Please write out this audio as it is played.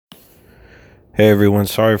Hey everyone,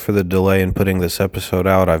 sorry for the delay in putting this episode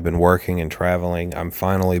out. I've been working and traveling. I'm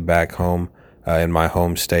finally back home in my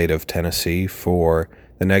home state of Tennessee for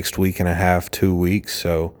the next week and a half, 2 weeks.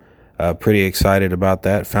 So, pretty excited about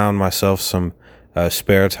that. Found myself some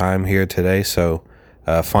spare time here today, so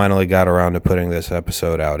finally got around to putting this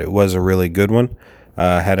episode out. It was a really good one.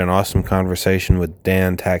 Had an awesome conversation with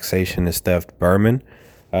Dan Taxation is Theft Behrman.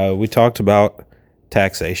 We talked about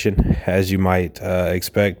taxation, as you might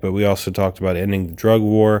expect, but we also talked about ending the drug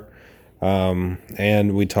war,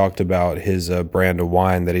 and we talked about his brand of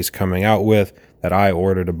wine that he's coming out with that I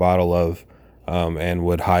ordered a bottle of and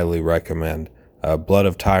would highly recommend.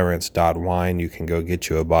 Bloodoftyrants.wine. You can go get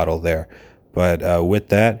you a bottle there. But with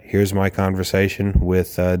that, here's my conversation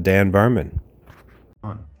with Dan Behrman.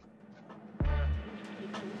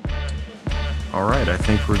 All right, I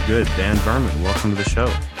think we're good. Dan Behrman, welcome to the show.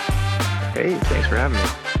 Hey, thanks for having me.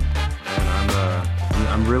 And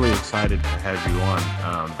I'm really excited to have you on.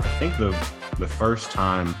 I think the first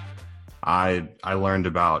time I learned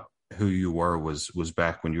about who you were was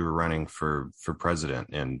back when you were running for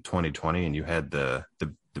president in 2020, and you had the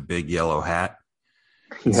big yellow hat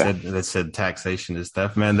that said taxation is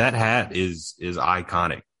theft. Man, that hat is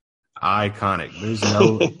iconic. Iconic.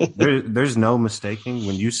 There's no mistaking.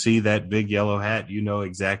 When you see that big yellow hat, you know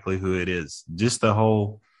exactly who it is. Just the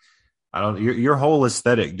whole. Your whole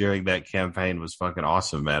aesthetic during that campaign was fucking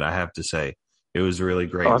awesome, man. I have to say, it was really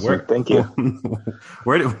great. Awesome. Thank you.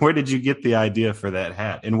 Where did you get the idea for that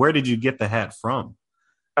hat, and where did you get the hat from?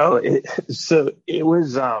 So it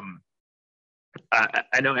was. I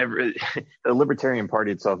know the Libertarian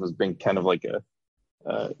Party itself has been kind of like a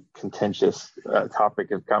contentious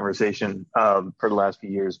topic of conversation for the last few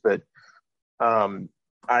years, but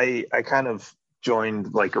I kind of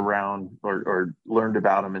joined like around or learned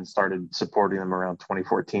about them and started supporting them around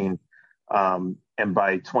 2014. And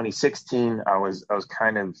by 2016, I was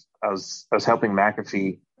helping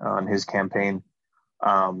McAfee on his campaign.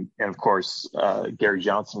 And of course, Gary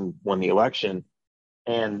Johnson won the election.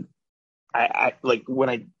 And I like when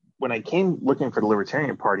I came looking for the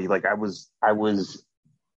Libertarian Party, like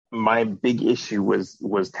my big issue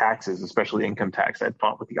was taxes, especially income tax. I'd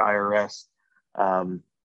fought with the IRS.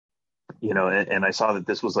 And I saw that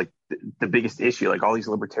this was like the biggest issue. Like all these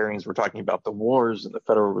libertarians were talking about the wars and the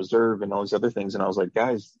Federal Reserve and all these other things. And I was like,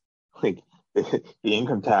 guys, like the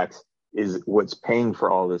income tax is what's paying for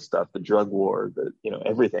all this stuff, the drug war,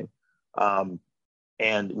 everything. And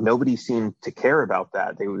nobody seemed to care about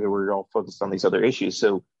that. They were all focused on these other issues.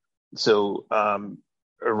 So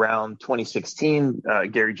around 2016,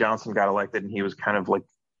 Gary Johnson got elected, and he was kind of like,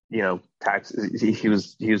 tax. He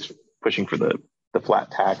was pushing for the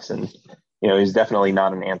flat tax, and he's definitely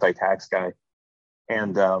not an anti-tax guy.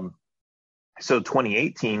 And so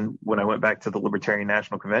 2018, when I went back to the Libertarian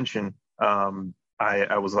National Convention,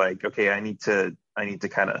 I was like, okay, I need to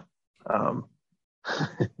kind of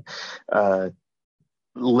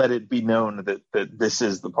let it be known that this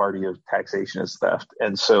is the party of taxation is theft.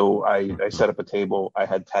 And so I set up a table. I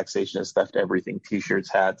had taxation is theft everything,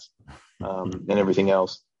 t-shirts, hats, and everything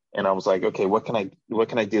else. And I was like, okay, what can I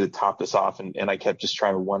do to top this off? And I kept just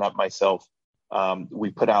trying to one up myself. We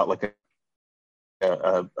put out like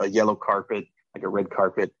a yellow carpet, like a red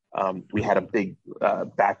carpet. We had a big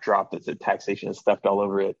backdrop that said taxation is theft all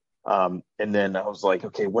over it. And then I was like,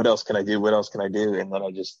 okay, what else can I do? What else can I do? And then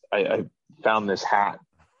I found this hat,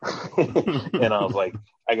 and I was like,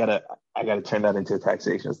 I gotta turn that into a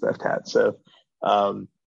taxation is theft hat. So,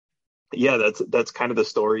 that's kind of the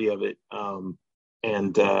story of it.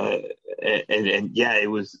 And yeah, it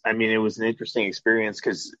was an interesting experience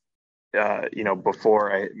because,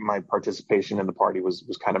 before my participation in the party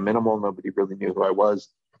was kind of minimal. Nobody really knew who I was.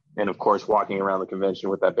 And of course, walking around the convention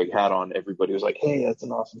with that big hat on, everybody was like, hey, that's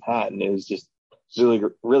an awesome hat. And it was just really,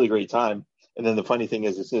 really great time. And then the funny thing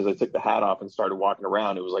is, as soon as I took the hat off and started walking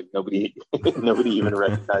around, it was like nobody even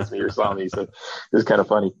recognized me or saw me. So it was kind of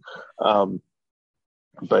funny.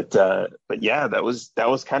 But yeah, that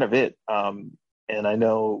was kind of it. And I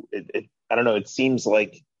know I don't know. It seems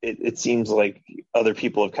like other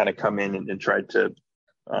people have kind of come in and tried to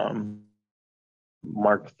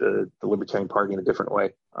mark the Libertarian Party in a different way.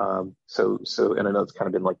 And I know it's kind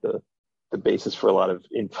of been like the basis for a lot of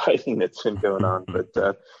infighting that's been going on. But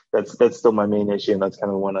that's still my main issue, and that's kind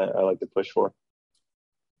of the one I like to push for.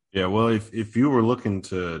 Yeah, well, if you were looking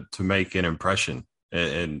to make an impression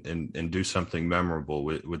and do something memorable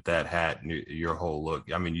with that hat and your whole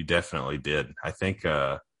look, I mean, you definitely did. I think,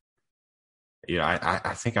 I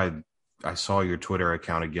think I saw your Twitter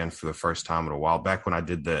account again for the first time in a while back when I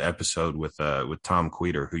did the episode with Tom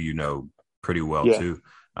Queter, who pretty well too.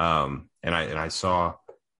 And I saw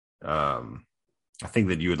I think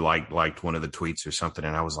that you had liked one of the tweets or something,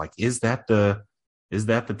 and I was like, is that the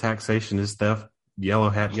taxation is theft yellow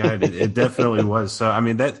hat guy? It definitely was. So I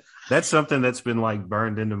mean that's something that's been like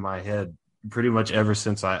burned into my head pretty much ever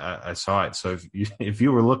since I saw it. So if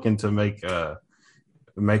you were looking to make a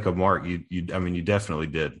mark, you definitely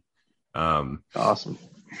did. Awesome.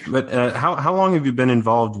 But how long have you been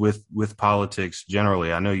involved with politics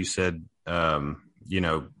generally? I know you said when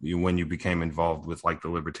you became involved with like the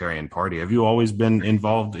Libertarian Party. Have you always been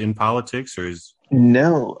involved in politics, or is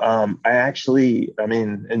No, I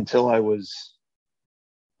mean, until I was,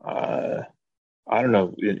 uh, I don't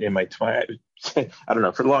know, in my 20, I don't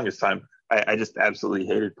know, for the longest time, I just absolutely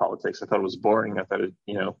hated politics. I thought it was boring. I thought I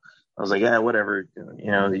was like, yeah, whatever.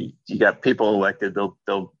 You got people elected,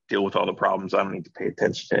 they'll deal with all the problems. I don't need to pay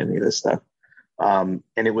attention to any of this stuff. And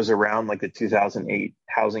it was around like the 2008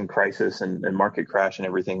 housing crisis and market crash and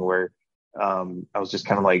everything where, I was just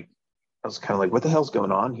kind of like, what the hell's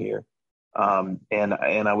going on here? And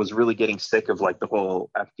I was really getting sick of like the whole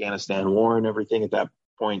Afghanistan war and everything at that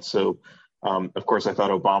point. So, of course, I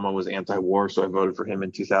thought Obama was anti-war, so I voted for him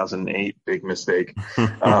in 2008. Big mistake.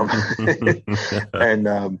 Um,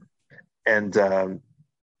 and and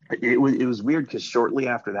it was weird because shortly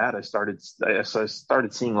after that, I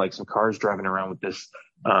started seeing like some cars driving around with this,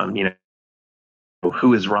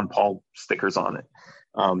 who is Ron Paul stickers on it.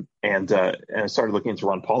 And I started looking into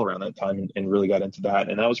Ron Paul around that time and really got into that.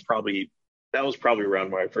 And that was probably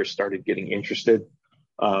around where I first started getting interested.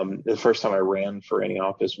 The first time I ran for any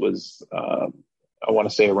office was, I want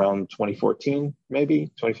to say around 2014,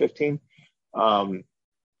 maybe 2015,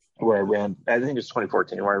 where I ran. I think it was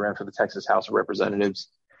 2014 where I ran for the Texas House of Representatives.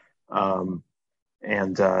 And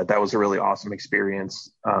that was a really awesome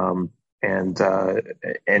experience. And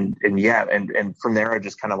yeah, and from there, I've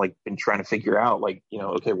just kind of like been trying to figure out like,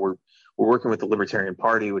 okay, we're working with the Libertarian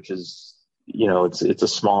Party, which is, it's a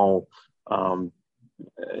small,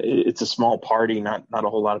 it's a small party. Not a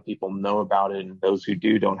whole lot of people know about it. And those who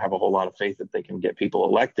do don't have a whole lot of faith that they can get people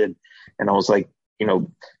elected. And I was like,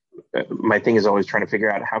 my thing is always trying to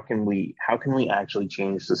figure out how can we actually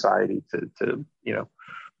change society to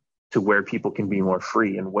where people can be more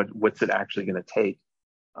free and what's it actually going to take.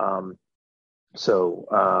 So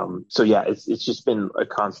yeah, it's just been a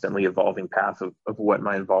constantly evolving path of what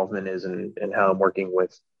my involvement is and how I'm working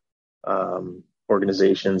with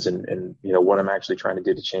organizations and what I'm actually trying to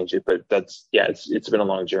do to change it. But it's been a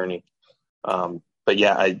long journey. But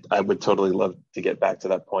yeah, I would totally love to get back to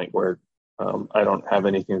that point where I don't have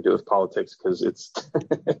anything to do with politics because it's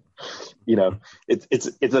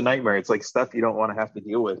it's a nightmare. It's like stuff you don't want to have to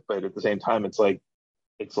deal with, but at the same time, it's like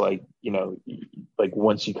like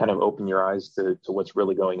once you kind of open your eyes to what's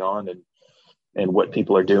really going on and what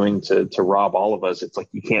people are doing to rob all of us, it's like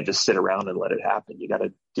you can't just sit around and let it happen. You got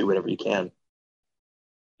to do whatever you can.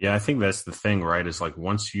 Yeah, I think that's the thing, right? Is like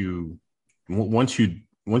once you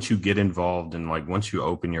get involved and like once you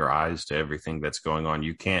open your eyes to everything that's going on,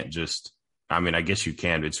 you can't just, I mean, I guess you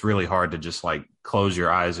can. It's really hard to just like close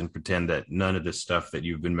your eyes and pretend that none of this stuff that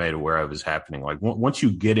you've been made aware of is happening. Like once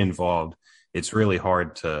you get involved, it's really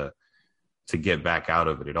hard to get back out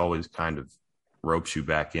of it. It always kind of ropes you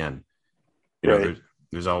back in. Right.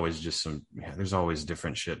 There's always just there's always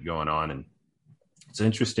different shit going on. And it's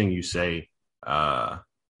interesting you say that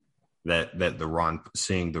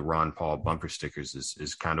seeing the Ron Paul bumper stickers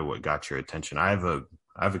is kind of what got your attention. I have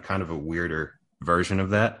a kind of a weirder version of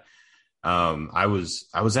that. I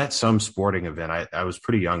was at some sporting event. I was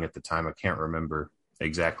pretty young at the time. I can't remember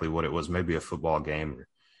exactly what it was, maybe a football game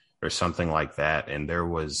or something like that. And there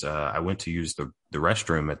was, I went to use the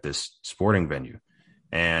restroom at this sporting venue,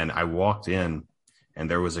 and I walked in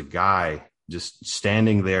and there was a guy just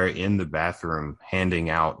standing there in the bathroom handing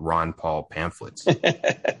out Ron Paul pamphlets.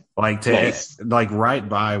 Nice. Like right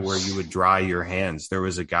by where you would dry your hands, there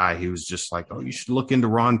was a guy. He was just like, "Oh, you should look into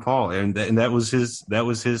Ron Paul," and that was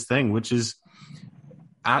his thing, which is,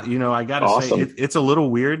 I gotta Awesome. say, it's a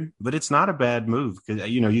little weird, but it's not a bad move because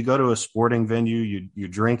you go to a sporting venue, you're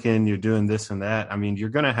drinking, you're doing this and that. I mean, you're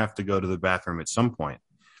gonna have to go to the bathroom at some point.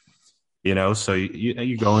 So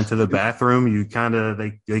you go into the bathroom, you kind of,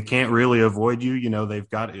 they can't really avoid you. They've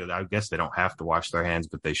got, I guess they don't have to wash their hands,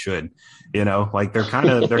 but they should, like they're kind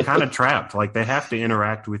of trapped. Like they have to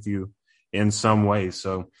interact with you in some way.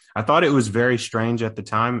 So I thought it was very strange at the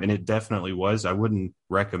time, and it definitely was. I wouldn't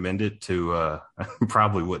recommend it to, I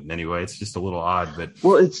probably wouldn't anyway. It's just a little odd, but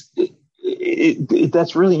Well,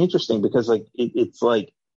 that's really interesting because like it's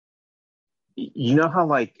like, how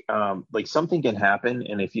like something can happen,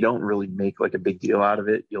 and if you don't really make like a big deal out of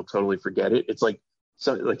it, you'll totally forget it. It's like,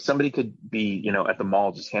 so like somebody could be at the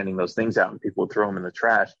mall just handing those things out and people would throw them in the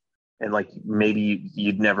trash, and like maybe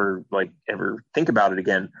you'd never like ever think about it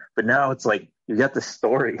again. But now it's like you got the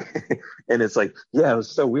story, and it's like, yeah, it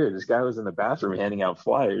was so weird. This guy was in the bathroom handing out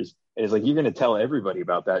flyers, and it's like you're gonna tell everybody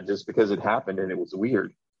about that just because it happened and it was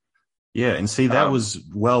weird. Yeah, and see, that Um, was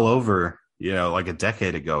well over, like a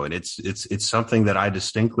decade ago, and it's something that I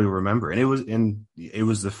distinctly remember, and it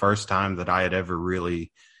was the first time that I had ever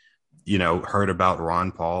really, heard about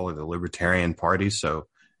Ron Paul or the Libertarian Party. So,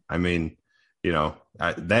 I mean,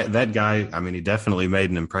 that guy, I mean, he definitely made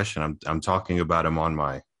an impression. I'm talking about him on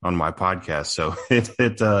my podcast, so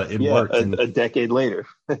it yeah, worked. And a decade later.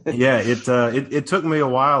 yeah, it took me a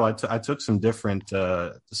while. I took some different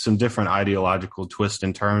ideological twists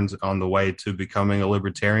and turns on the way to becoming a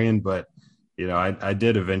libertarian, but I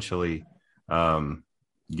did eventually um,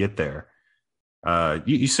 get there.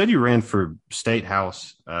 You said you ran for state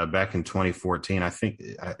house back in 2014. I think,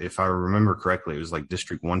 if I remember correctly, it was like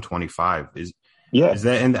District 125. Yeah, Is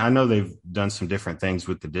that? And I know they've done some different things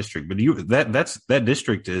with the district, but that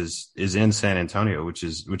district is in San Antonio, which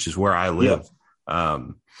is where I yeah, live.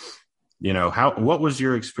 Um, what was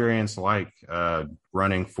your experience like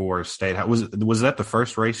running for state house? Was that the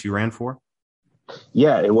first race you ran for?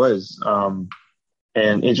 yeah, it was.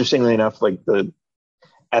 And interestingly enough, like the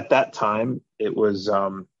at that time, it was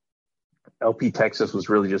LP Texas was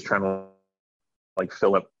really just trying to like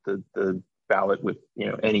fill up the ballot with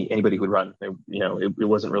anybody who would run. It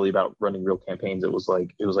wasn't really about running real campaigns. It was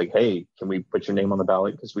like, hey, can we put your name on the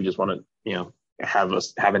ballot because we just want to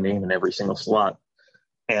have a name in every single slot.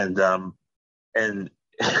 And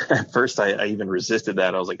at first I even resisted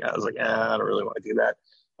that. I was like, I don't really want to do that.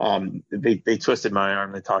 They twisted my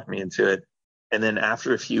arm, they talked me into it, and then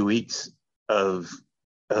after a few weeks of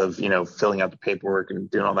filling out the paperwork and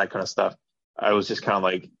doing all that kind of stuff, I was just kind of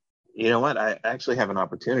like, you know what, I actually have an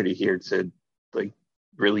opportunity here to like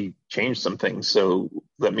really change some things. So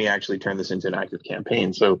let me actually turn this into an active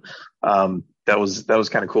campaign. So that was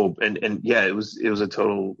kind of cool, and yeah, it was a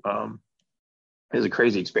total it was a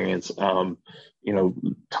crazy experience.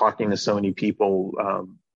 Talking to so many people,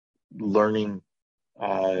 learning,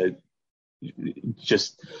 uh,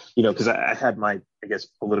 just because I had my, I guess,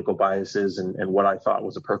 political biases and what I thought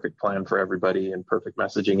was a perfect plan for everybody and perfect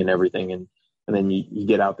messaging and everything, and then you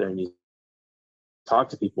get out there and you talk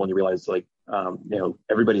to people and you realize like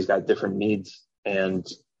everybody's got different needs, and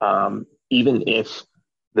even if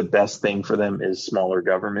the best thing for them is smaller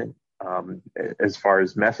government, as far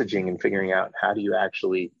as messaging and figuring out how do you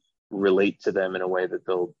actually relate to them in a way that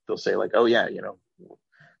they'll say like, oh yeah,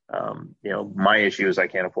 my issue is I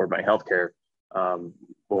can't afford my health care. Well,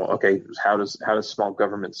 okay, how does small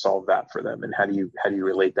government solve that for them, and how do you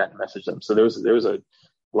relate that and message them? So there was a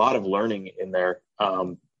lot of learning in there,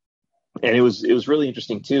 and it was really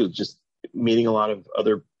interesting too, just meeting a lot of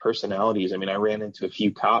other personalities. I mean, I ran into a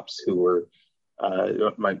few cops who were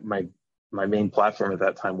my main platform at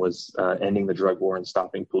that time was ending the drug war and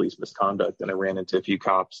stopping police misconduct, and I ran into a few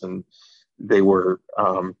cops, and they were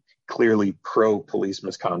clearly pro police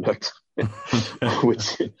misconduct,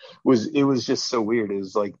 which was just so weird. It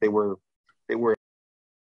was like they were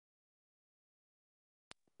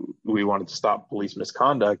we wanted to stop police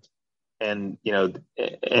misconduct, and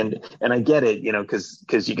and I get it,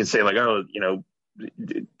 because you can say like, oh,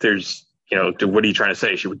 there's what are you trying to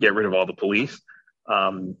say? Should we get rid of all the police?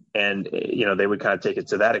 And they would kind of take it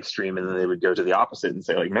to that extreme, and then they would go to the opposite and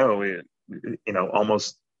say like, no,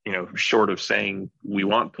 almost short of saying we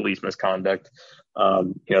want police misconduct,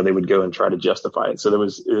 they would go and try to justify it. So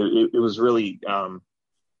it was really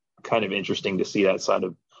kind of interesting to see that side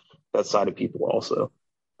of people also.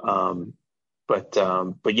 Um, but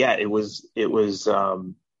yeah, it was a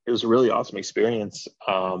really awesome experience.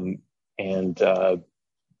 And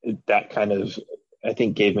that kind of, I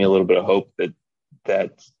think, gave me a little bit of hope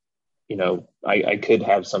that I could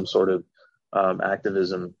have some sort of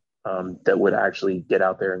activism that would actually get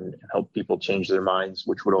out there and help people change their minds,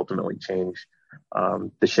 which would ultimately change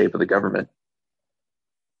the shape of the government.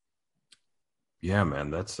 Yeah,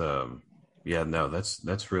 man, yeah, no,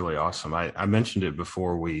 that's really awesome. I mentioned it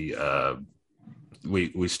before we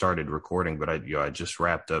started recording, but I just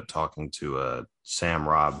wrapped up talking to Sam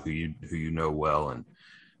Robb, who you know well, and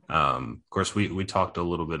of course we talked a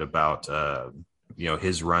little bit about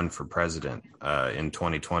his run for president in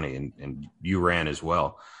 2020, and you ran as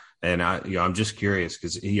well. And I'm just curious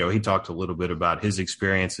because he talked a little bit about his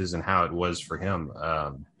experiences and how it was for him.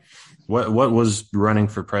 What was running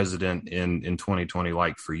for president in 2020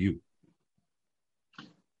 like for you?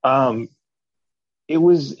 Um, it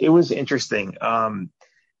was interesting.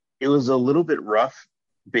 It was a little bit rough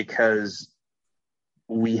because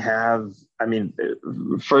we have, I mean,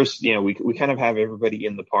 first, we kind of have everybody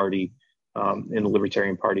in the party, in the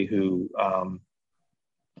Libertarian Party who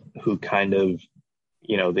kind of,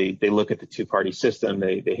 they look at the two party system.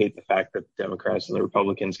 They hate the fact that the Democrats and the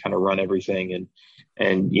Republicans kind of run everything,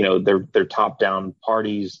 and they're top down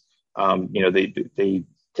parties. They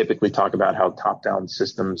typically talk about how top down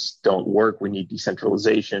systems don't work. We need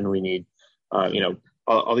decentralization. We need,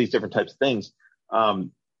 all these different types of things.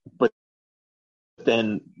 But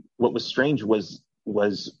then what was strange was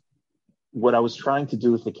what I was trying to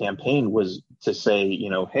do with the campaign was to say,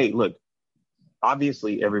 hey, look,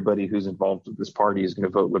 obviously everybody who's involved with this party is going to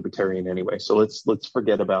vote libertarian anyway. So let's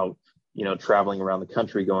forget about, traveling around the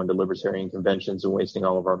country, going to libertarian conventions and wasting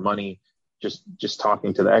all of our money just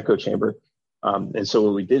talking to the echo chamber. And so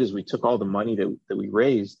what we did is we took all the money that we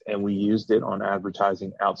raised and we used it on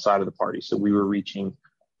advertising outside of the party. So we were reaching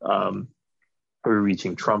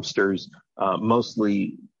Trumpsters.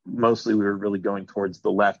 Mostly we were really going towards the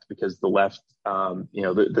left, because the left,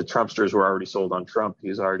 the Trumpsters were already sold on Trump.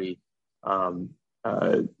 He's already,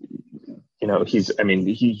 he's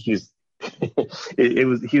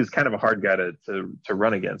he was kind of a hard guy to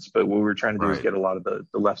run against. But what we were trying to do is get a lot of the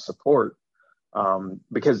left support.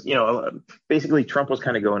 Because, basically Trump was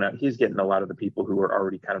kind of going out, he's getting a lot of the people who are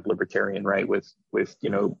already kind of libertarian, right? With,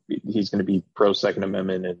 he's going to be pro Second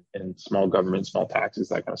Amendment and small government, small taxes,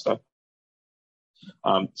 that kind of stuff.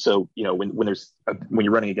 So, when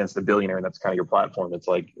you're running against a billionaire and that's kind of your platform, it's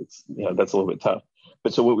like, that's a little bit tough.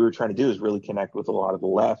 But so what we were trying to do is really connect with a lot of the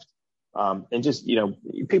left, and just,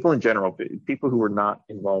 people in general, people who were not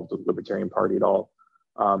involved with the Libertarian Party at all.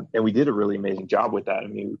 And we did a really amazing job with that. I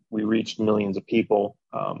mean, we reached millions of people.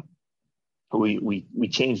 We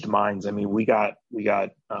changed minds. I mean, we got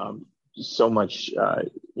so much,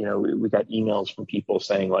 we got emails from people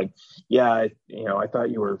saying like, yeah, I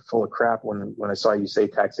thought you were full of crap when I saw you say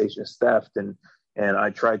taxation is theft. And I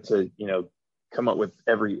tried to, come up with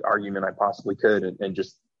every argument I possibly could. And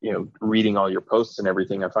just, reading all your posts and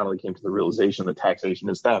everything, I finally came to the realization that taxation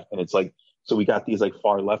is theft. And it's like, so we got these like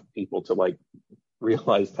far left people to like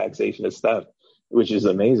realize taxation is theft, which is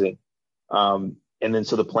amazing. And then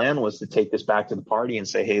so the plan was to take this back to the party and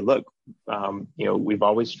say, hey, look, we've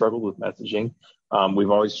always struggled with messaging.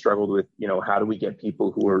 We've always struggled with, how do we get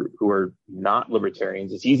people who are not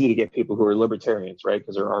libertarians? It's easy to get people who are libertarians, right?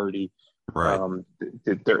 Because they're already,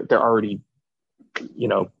 they're already,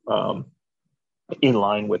 in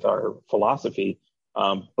line with our philosophy.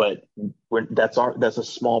 But that's a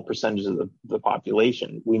small percentage of the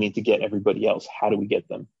population. We need to get everybody else. How do we get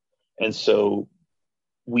them? And so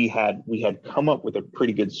we had come up with a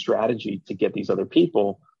pretty good strategy to get these other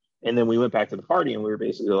people. And then we went back to the party and we were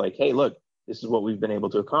basically like, hey, look, this is what we've been able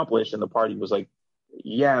to accomplish. And the party was like,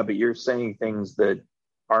 yeah, but you're saying things that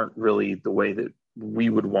aren't really the way that we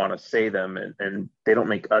would want to say them. And they don't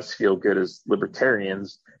make us feel good as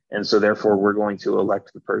libertarians. And so therefore we're going to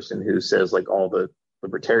elect the person who says like all the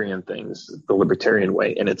libertarian things the libertarian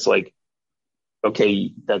way. And it's like,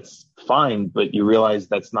 okay, that's fine, but you realize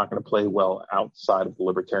that's not going to play well outside of the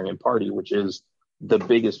Libertarian Party, which is the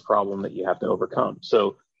biggest problem that you have to overcome.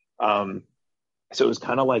 So it was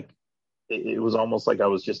kind of like, it was almost like I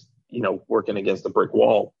was just, working against a brick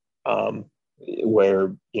wall,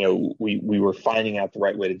 where, we were finding out the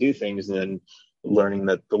right way to do things and then learning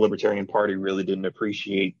that the Libertarian Party really didn't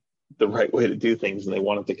appreciate the right way to do things. And they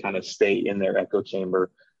wanted to kind of stay in their echo chamber,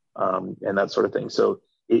 and that sort of thing. So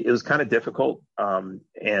it was kind of difficult. And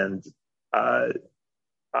of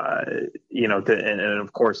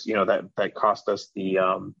course, that cost us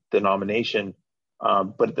the nomination.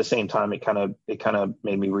 But at the same time, it kind of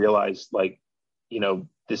made me realize like,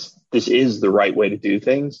 this is the right way to do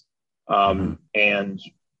things. And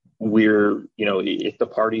we're, if the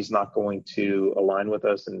party's not going to align with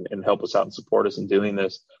us and help us out and support us in doing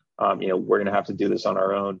this, we're going to have to do this on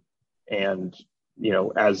our own. And,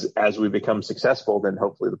 as we become successful, then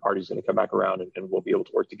hopefully the party's going to come back around and we'll be able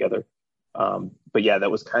to work together. But yeah,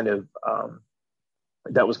 that was kind of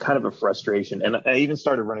a frustration. And I even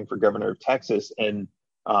started running for governor of Texas and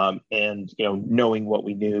knowing what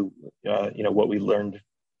we knew, what we learned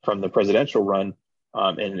from the presidential run,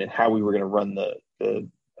 and how we were going to run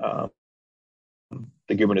the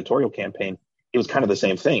gubernatorial campaign. It was kind of the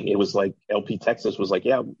same thing. It was like LP Texas was like,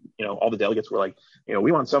 yeah, all the delegates were like,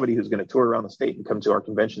 we want somebody who's going to tour around the state and come to our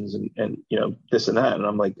conventions and this and that. And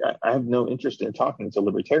I'm like, I have no interest in talking to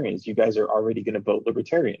libertarians. You guys are already going to vote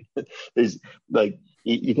libertarian. There's like,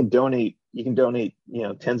 you can donate,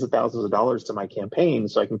 tens of thousands of dollars to my campaign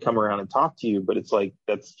so I can come around and talk to you. But it's like,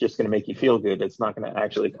 that's just going to make you feel good. It's not going to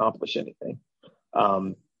actually accomplish anything.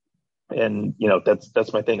 And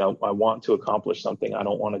that's my thing. I want to accomplish something. I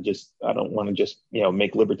don't want to just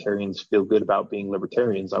make libertarians feel good about being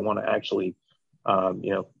libertarians. I want to actually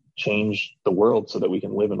change the world so that we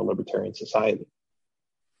can live in a libertarian society.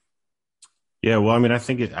 Yeah, well, I mean, I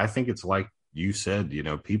think it's like you said,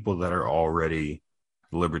 people that are already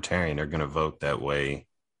libertarian are going to vote that way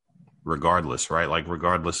regardless, right? Like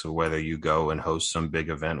regardless of whether you go and host some big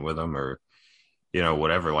event with them or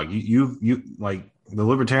whatever. Like you like the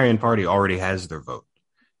Libertarian Party already has their vote.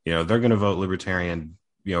 They're going to vote Libertarian,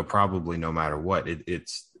 probably no matter what.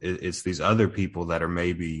 It's these other people that are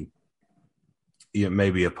maybe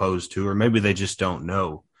opposed to, or maybe they just don't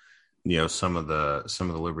know, some of the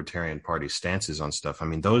Libertarian Party stances on stuff. I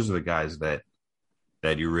mean, those are the guys that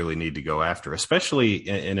you really need to go after, especially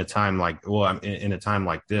in a time like, in a time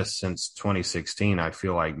like this. Since 2016, I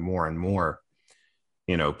feel like more and more,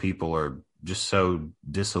 people are just so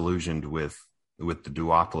disillusioned with the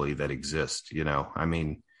duopoly that exists. I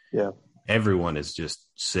mean, Yeah. everyone is just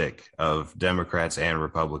sick of Democrats and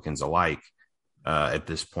Republicans alike at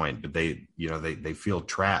this point, but they feel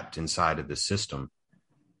trapped inside of the system.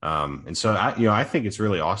 And so I think it's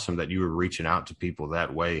really awesome that you were reaching out to people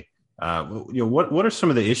that way. What are some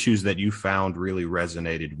of the issues that you found really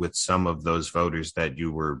resonated with some of those voters that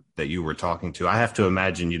you were talking to? I have to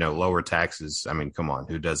imagine, lower taxes. I mean, come on,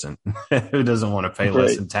 who doesn't who doesn't want to pay less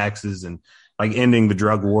Right. in taxes? And like ending the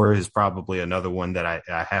drug war is probably another one that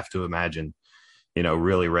I have to imagine,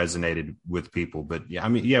 really resonated with people. But yeah, I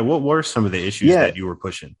mean, yeah, what were some of the issues Yeah. that you were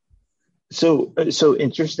pushing? So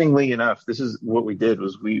interestingly enough, this is what we did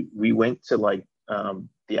was we went to like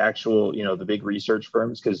the actual, the big research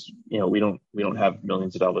firms because we don't have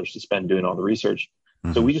millions of dollars to spend doing all the research. So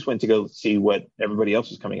Mm-hmm. we just went to go see what everybody else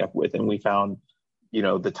was coming up with, and we found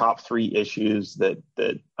the top three issues that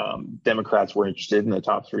Democrats were interested in, the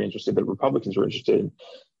top three interested that Republicans were interested in,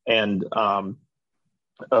 and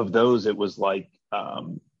of those, it was like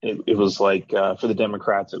it was like for the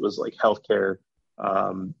Democrats, it was like healthcare,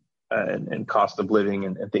 um, and cost of living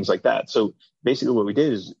and things like that. So basically, what we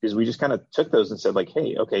did is we just kind of took those and said like,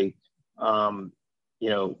 hey, okay,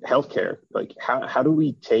 healthcare. Like, how do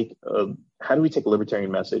we take a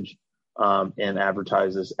libertarian message and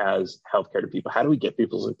advertise this as healthcare to people? How do we get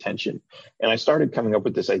people's attention? And I started coming up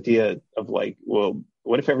with this idea of like, well,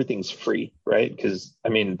 what if everything's free, right? Because I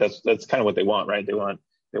mean, that's kind of what they want, right? They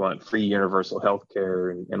want free universal health care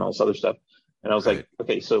and all this other stuff. And I was like, Right.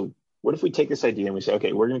 okay, so what if we take this idea and we say,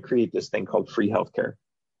 okay, we're going to create this thing called free healthcare.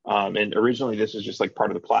 And originally this was just like part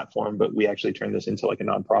of the platform, but we actually turned this into like a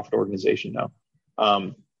nonprofit organization now.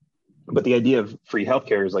 Um, but the idea of free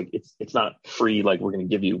healthcare is like, it's not free, like we're going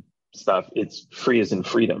to give you stuff. It's free as in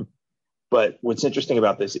freedom. But what's interesting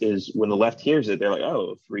about this is when the left hears it, they're like,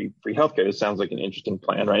 "Oh, free healthcare. This sounds like an interesting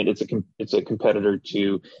plan, right? It's a competitor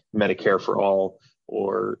to Medicare for all,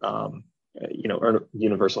 or or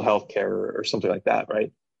universal healthcare, or something like that,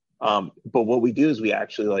 right?" But what we do is we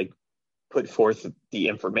actually like put forth the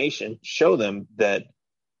information, show them that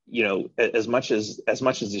as much as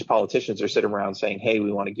these politicians are sitting around saying, "Hey,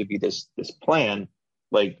 we want to give you this plan,"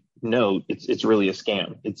 like, no, it's really a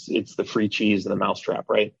scam. It's the free cheese and the mousetrap,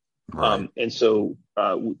 right? Right. And so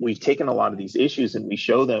we've taken a lot of these issues and we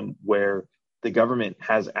show them where the government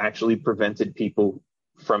has actually prevented people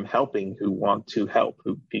from helping who want to help,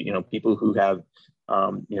 who people who have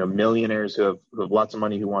millionaires who have lots of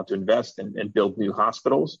money who want to invest and build new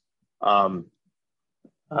hospitals. Um,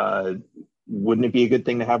 uh, wouldn't it be a good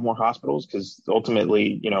thing to have more hospitals? Because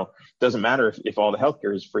ultimately, it doesn't matter if all the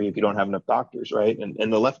healthcare is free if you don't have enough doctors, right?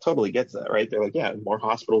 And the left totally gets that, right? They're like, yeah, more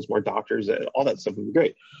hospitals, more doctors, all that stuff would be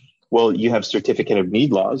great. Well, you have certificate of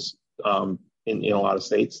need laws in a lot of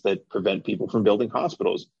states that prevent people from building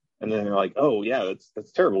hospitals. And then they're like, oh, yeah,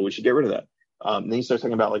 that's terrible. We should get rid of that. Then you start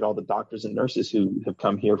talking about like all the doctors and nurses who have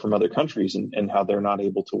come here from other countries and how they're not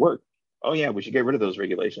able to work. Oh, yeah, we should get rid of those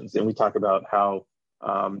regulations. Then we talk about how,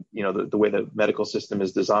 the way the medical system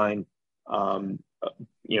is designed. Um,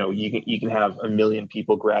 you can have a million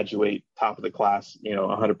people graduate top of the class,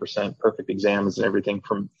 100% perfect exams and everything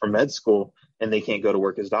from med school, and they can't go to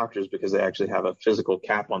work as doctors because they actually have a physical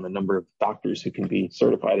cap on the number of doctors who can be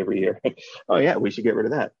certified every year. Oh yeah, we should get rid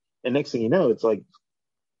of that. And next thing you know, it's like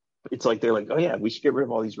they're like, oh yeah, we should get rid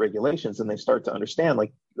of all these regulations, and they start to understand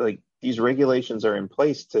like these regulations are in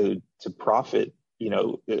place to profit,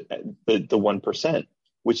 the 1%,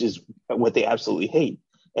 which is what they absolutely hate.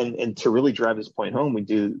 And to really drive this point home, we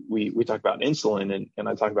talk about insulin, and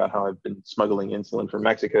I talk about how I've been smuggling insulin from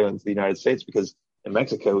Mexico into the United States because in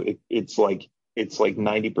Mexico it's like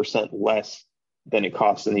 90% less than it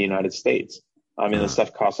costs in the United States. I mean, the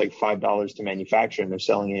stuff costs like $5 to manufacture, and they're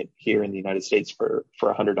selling it here in the United States for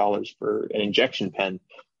 $100 for an injection pen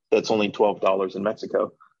that's only $12 in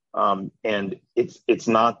Mexico. And it's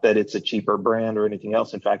not that it's a cheaper brand or anything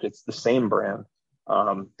else. In fact, it's the same brand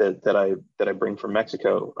that I bring from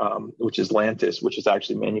Mexico, which is Lantis, which is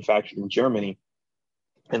actually manufactured in Germany,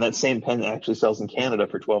 and that same pen actually sells in Canada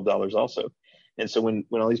for $12 also. And so when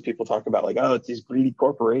all these people talk about like, oh, it's these greedy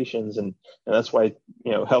corporations, and that's why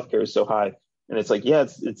healthcare is so high, and it's like, yeah,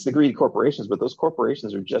 it's the greedy corporations, but those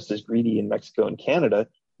corporations are just as greedy in Mexico and Canada.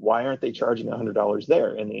 Why aren't they charging $100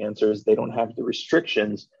 there? And the answer is they don't have the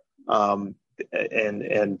restrictions and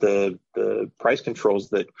the price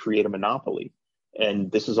controls that create a monopoly.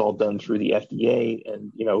 And this is all done through the FDA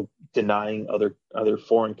and, denying other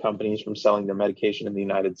foreign companies from selling their medication in the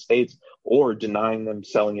United States, or denying them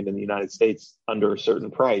selling it in the United States under a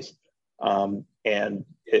certain price. And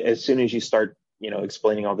as soon as you start,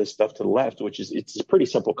 explaining all this stuff to the left, which is, it's a pretty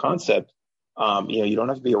simple concept. You don't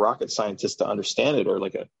have to be a rocket scientist to understand it, or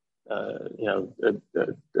like a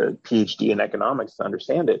PhD in economics to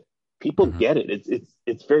understand it. People get it.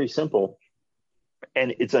 It's very simple.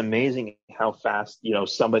 And it's amazing how fast,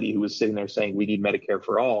 somebody who was sitting there saying we need Medicare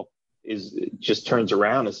for all just turns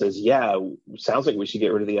around and says, yeah, sounds like we should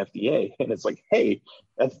get rid of the FDA. And it's like, hey,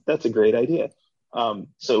 that's a great idea.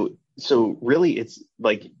 So really it's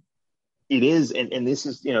like, it is. And this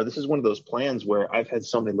is one of those plans where I've had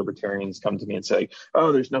so many libertarians come to me and say,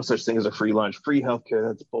 oh, there's no such thing as a free lunch, free healthcare.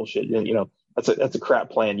 That's bullshit. And, that's a crap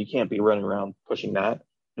plan. You can't be running around pushing that.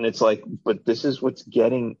 And it's like, but this is what's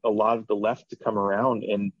getting a lot of the left to come around,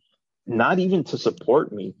 and not even to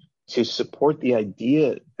support me, to support the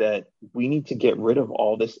idea that we need to get rid of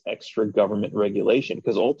all this extra government regulation.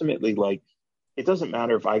 Because ultimately, like, it doesn't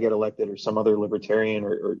matter if I get elected or some other libertarian,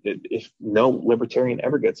 or if no libertarian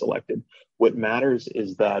ever gets elected. What matters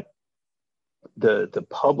is that the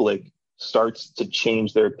public starts to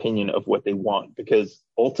change their opinion of what they want, because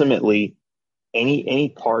ultimately, any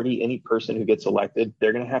party, any person who gets elected,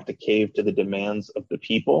 they're going to have to cave to the demands of the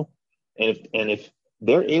people. And if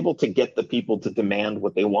they're able to get the people to demand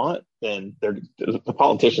what they want, then the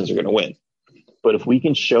politicians are going to win. But if we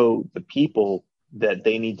can show the people that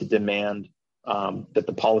they need to demand that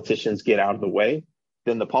the politicians get out of the way,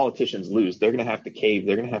 then the politicians lose. They're going to have to cave.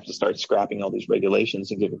 They're going to have to start scrapping all these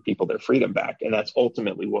regulations and giving people their freedom back. And that's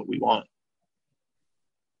ultimately what we want.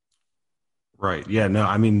 Right. Yeah. No,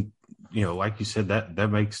 I mean, like you said, that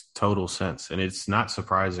makes total sense. And it's not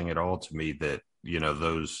surprising at all to me that,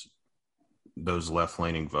 those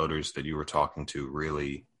left-leaning voters that you were talking to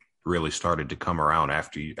really, really started to come around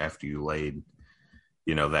after you laid,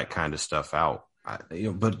 that kind of stuff out.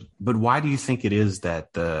 But why do you think it is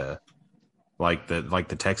that the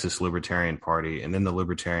Texas Libertarian Party and then the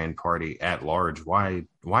Libertarian Party at large, why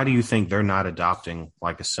do you think they're not adopting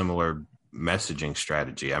like a similar messaging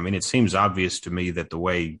strategy? I mean, it seems obvious to me that the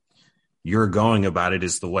way you're going about it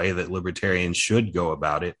is the way that libertarians should go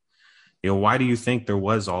about it. Why do you think there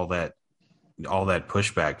was all that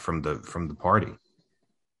pushback from the party?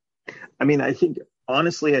 I mean,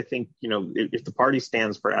 honestly, I think, if the party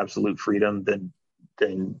stands for absolute freedom, then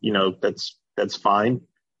that's fine.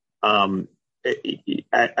 I've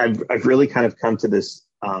really kind of come to this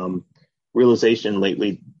realization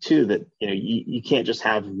lately too, that, you can't just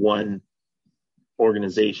have one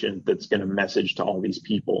organization that's going to message to all these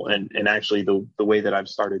people. And actually the way that I've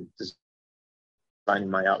started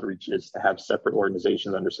designing my outreach is to have separate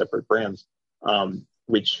organizations under separate brands,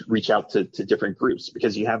 which reach out to different groups,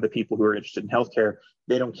 because you have the people who are interested in healthcare.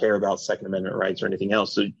 They don't care about Second Amendment rights or anything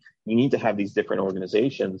else. So you need to have these different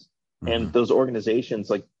organizations, and those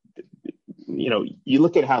organizations, like, you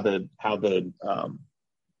look at how the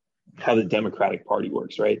Democratic Party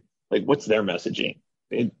works, right? Like, what's their messaging?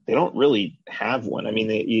 They don't really have one. I mean,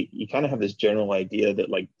 you kind of have this general idea that,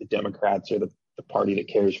 like, the Democrats are the party that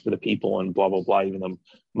cares for the people and blah, blah, blah, even though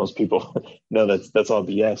most people know that's all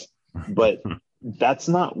BS. But that's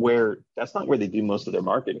not where they do most of their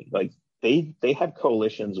marketing. Like, they have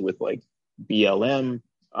coalitions with, like, BLM,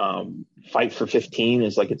 Fight for 15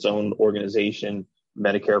 is like its own organization.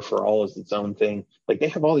 Medicare for All is its own thing. Like, they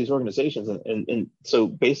have all these organizations. And so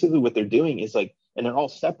basically what they're doing is, like, and they're all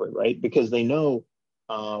separate, right? Because they know,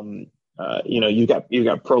 you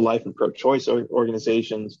got pro-life and pro-choice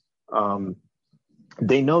organizations.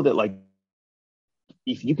 They know that, like,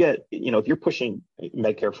 if you get, if you're pushing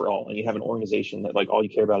Medicare for All and you have an organization that, like, all you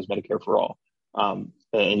care about is Medicare for All,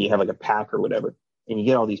 and you have like a PAC or whatever, and you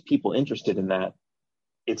get all these people interested in that,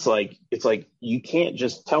 it's like you can't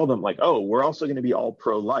just tell them, like, oh, we're also going to be all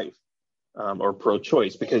pro-life or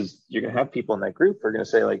pro-choice, because you're going to have people in that group who are going to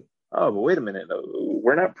say, like, oh, but wait a minute,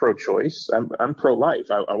 we're not pro-choice. I'm pro-life.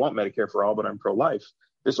 I want Medicare for all, but I'm pro-life.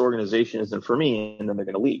 This organization isn't for me, and then they're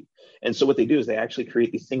going to leave. And so what they do is they actually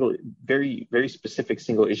create these very, very specific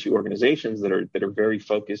single issue organizations that are very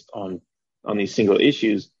focused on these single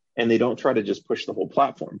issues, and they don't try to just push the whole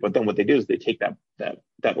platform. But then what they do is they take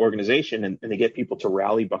that organization and they get people to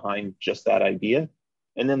rally behind just that idea,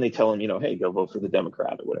 and then they tell them, hey, go vote for the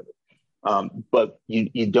Democrat or whatever. But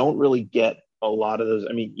you don't really get a lot of those.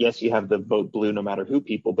 I mean, yes, you have the vote blue no matter who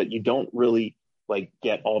people, but you don't really like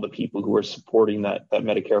get all the people who are supporting that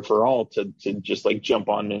Medicare for all to just like jump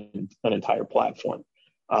on an entire platform.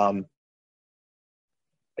 And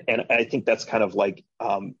I think that's kind of like,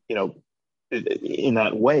 in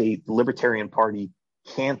that way, the Libertarian Party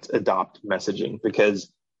can't adopt messaging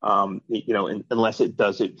because, unless it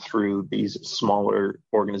does it through these smaller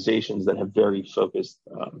organizations that have very focused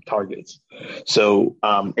targets. So,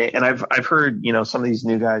 and I've heard, some of these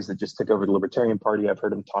new guys that just took over the Libertarian Party, I've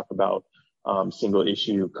heard them talk about single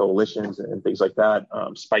issue coalitions and things like that.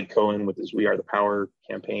 Spike Cohen with his We Are the Power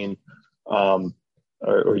campaign, or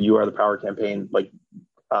You Are the Power campaign,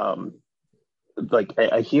 I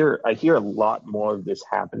hear a lot more of this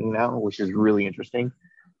happening now, which is really interesting.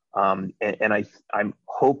 And I'm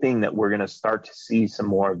hoping that we're going to start to see some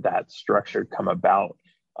more of that structure come about.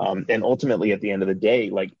 And ultimately, at the end of the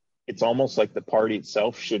day, it's almost like the party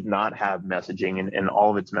itself should not have messaging, and all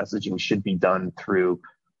of its messaging should be done through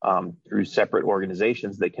separate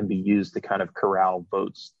organizations that can be used to kind of corral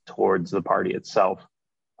votes towards the party itself.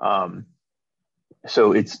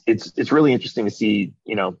 So it's really interesting to see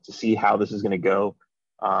how this is going to go.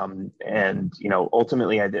 And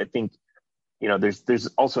ultimately, I think there's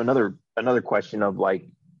also another question of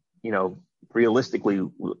realistically,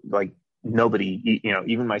 nobody,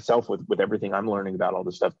 even myself with everything I'm learning about all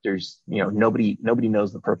this stuff, there's nobody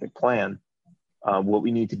knows the perfect plan. What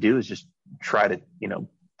we need to do is just try to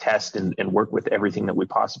test and work with everything that we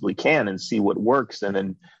possibly can and see what works, and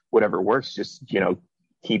then whatever works, just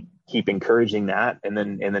keep encouraging that, and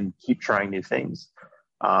then keep trying new things.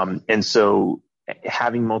 And so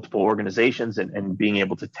having multiple organizations and being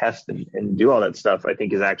able to test and do all that stuff, I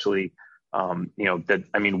think is actually, one,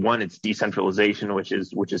 it's decentralization, which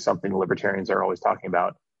is something libertarians are always talking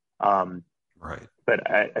about. Right. But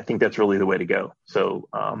I think that's really the way to go. So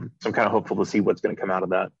I'm kind of hopeful to see what's going to come out of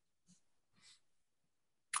that.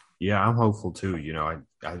 Yeah, I'm hopeful too.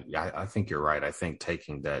 I think you're right. I think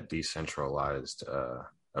taking that decentralized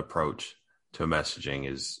approach to messaging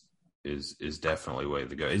is definitely the way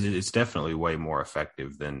to go. It's definitely way more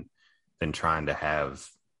effective than trying to have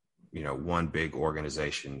one big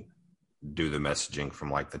organization do the messaging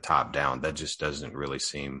from the top down. That just doesn't really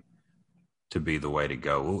seem to be the way to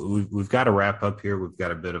go. We've got to wrap up here. We've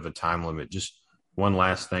got a bit of a time limit. Just one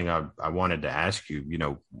last thing I wanted to ask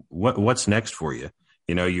you. What's next for you?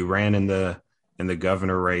 You ran in the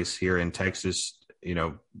governor race here in Texas.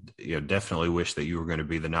 Definitely wish that you were going to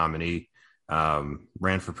be the nominee.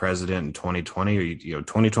 Ran for president in 2020. Or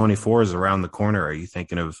 2024 is around the corner. Are you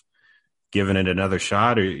thinking of giving it another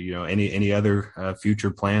shot, or any other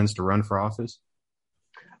future plans to run for office?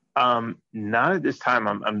 Not at this time.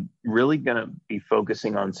 I'm really going to be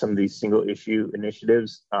focusing on some of these single issue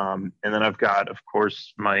initiatives, and then I've got, of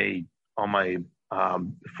course, all my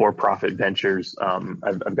for-profit ventures.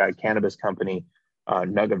 I've got a cannabis company,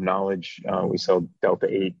 Nug of Knowledge. We sell Delta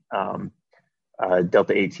 8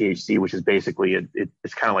 THC, which is basically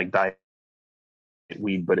it's kind of like diet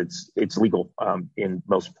weed, but it's legal in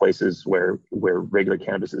most places where regular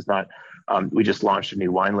cannabis is not. We just launched a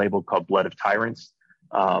new wine label called Blood of Tyrants,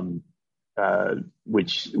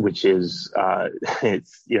 which is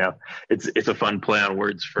it's a fun play on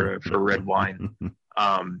words for red wine.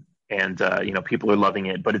 And people are loving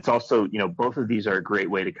it, but it's also, both of these are a great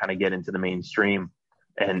way to kind of get into the mainstream,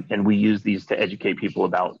 and we use these to educate people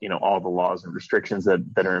about, all the laws and restrictions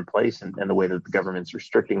that are in place, and the way that the government's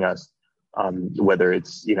restricting us, whether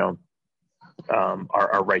it's,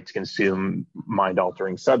 our right to consume mind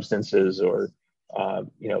altering substances, or,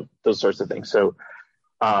 those sorts of things.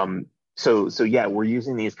 So yeah, we're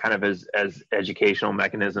using these kind of as educational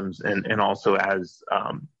mechanisms, and also as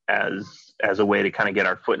a way to kind of get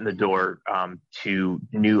our foot in the door to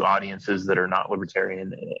new audiences that are not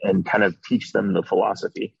libertarian, and kind of teach them the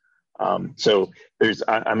philosophy. So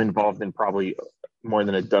I'm involved in probably more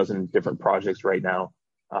than a dozen different projects right now.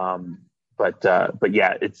 But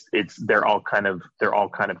yeah, they're all kind of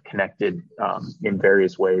connected in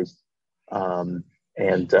various ways. The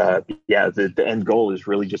end goal is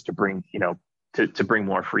really just to bring, to bring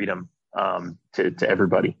more freedom to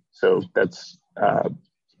everybody. So that's, I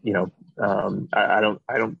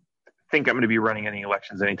don't think I'm going to be running any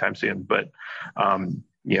elections anytime soon, but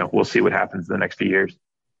we'll see what happens in the next few years.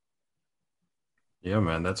 Yeah,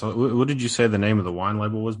 man. That's what did you say the name of the wine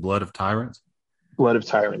label was? Blood of Tyrants? Blood of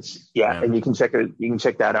Tyrants. Yeah. Man. And you can check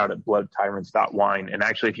that out at bloodtyrants.wine. And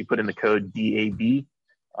actually, if you put in the code DAB,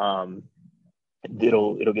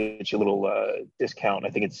 it'll get you a little discount.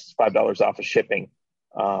 I think it's $5 off of shipping.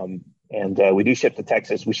 And we do ship to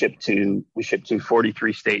Texas. We ship to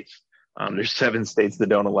 43 states. There's 7 states that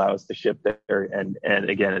don't allow us to ship there. And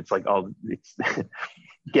again, it's like it's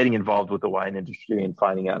getting involved with the wine industry and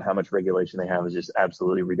finding out how much regulation they have is just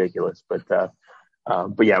absolutely ridiculous. But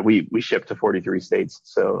yeah, we ship to 43 states.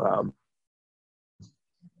 So,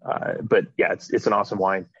 but yeah, it's an awesome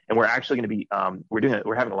wine. And we're actually going to be,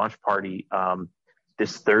 we're having a lunch party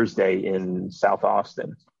this Thursday in South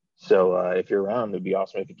Austin. So if you're around, it'd be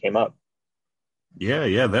awesome if you came up.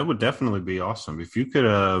 Yeah, that would definitely be awesome. If you could,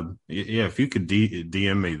 if you could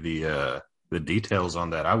DM me the details on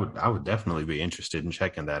that, I would definitely be interested in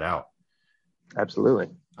checking that out. Absolutely.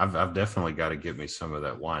 I've definitely got to get me some of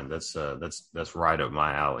that wine. That's right up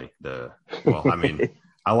my alley. I mean,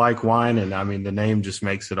 I like wine, and I mean the name just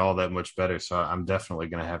makes it all that much better. So I'm definitely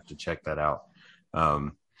going to have to check that out.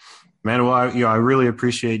 Man, well, I really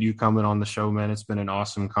appreciate you coming on the show, man. It's been an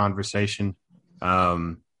awesome conversation.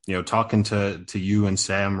 Talking to you and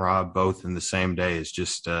Sam Robb both in the same day has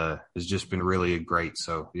just been really great.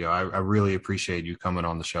 So, I really appreciate you coming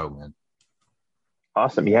on the show, man.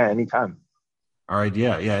 Awesome. Yeah. Anytime. All right.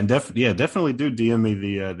 Yeah. And definitely do DM me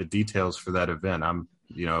the details for that event.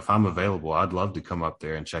 If I'm available, I'd love to come up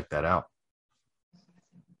there and check that out.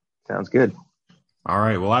 Sounds good. All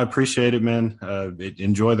right. Well, I appreciate it, man.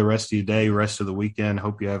 Enjoy the rest of your day, rest of the weekend.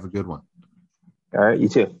 Hope you have a good one. All right. You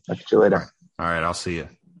too. I'll catch you later. All right. I'll see you.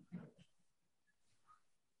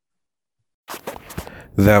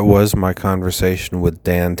 That was my conversation with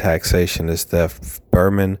Dan Taxation is the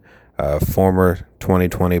Behrman, former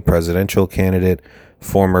 2020 presidential candidate,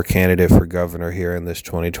 former candidate for governor here in this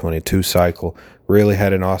 2022 cycle. Really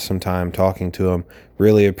had an awesome time talking to him.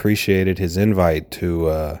 Really appreciated his invite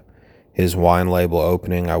to his wine label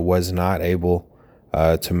opening. I was not able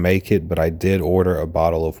to make it, but I did order a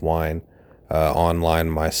bottle of wine online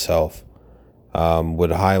myself.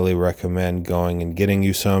 Would highly recommend going and getting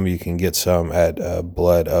you some. You can get some at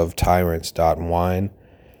bloodoftyrants.wine.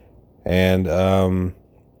 And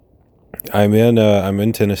I'm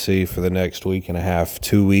in Tennessee for the next week and a half,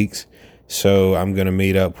 2 weeks. So I'm going to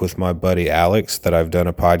meet up with my buddy Alex that I've done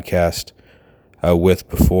a podcast with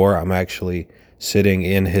before. I'm actually sitting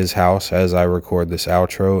in his house as I record this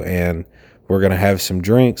outro, and we're going to have some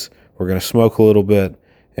drinks. We're going to smoke a little bit.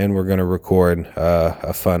 And we're going to record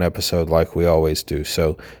a fun episode like we always do.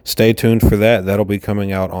 So stay tuned for that. That'll be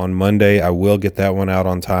coming out on Monday. I will get that one out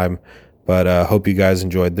on time. But hope you guys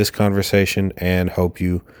enjoyed this conversation and hope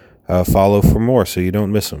you follow for more so you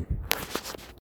don't miss them.